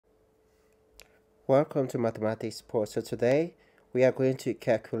Welcome to Mathematics Pro. So today we are going to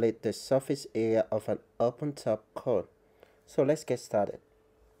calculate the surface area of an open top cone. So let's get started.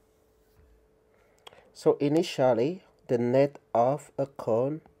 So initially the net of a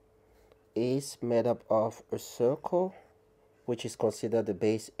cone is made up of a circle, which is considered the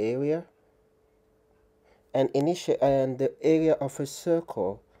base area, and the area of a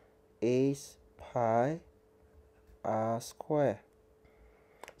circle is pi r squared.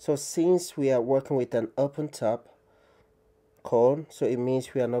 So since we are working with an open top cone, so it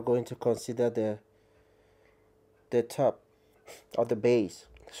means we are not going to consider the top or the base.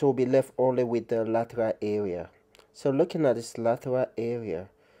 So we'll be left only with the lateral area. So looking at this lateral area,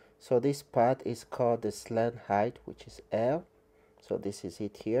 so this part is called the slant height, which is L. So this is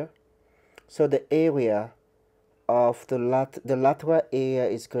it here. So the area of the lateral area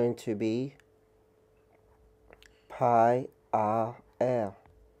is going to be pi RL.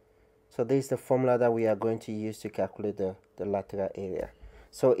 So this is the formula that we are going to use to calculate the lateral area.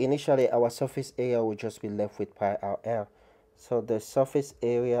 So initially our surface area will just be left with pi RL. So the surface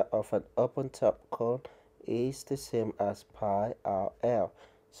area of an open top cone is the same as pi RL.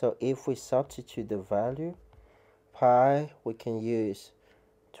 So if we substitute the value, pi, we can use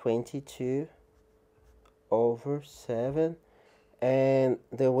 22 over 7, and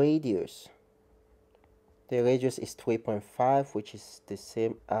the radius is 3.5, which is the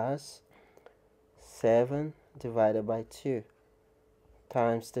same as 7 divided by 2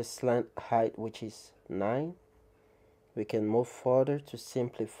 times the slant height, which is 9. We can move further to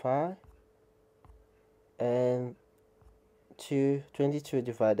simplify, and 22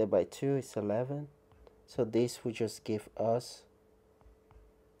 divided by 2 is 11. So this will just give us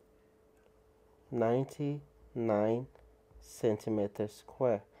 99 centimeters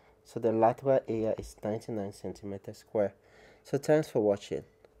square. So the lateral area is 99 centimeters square. So thanks for watching.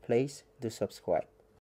 Please do subscribe.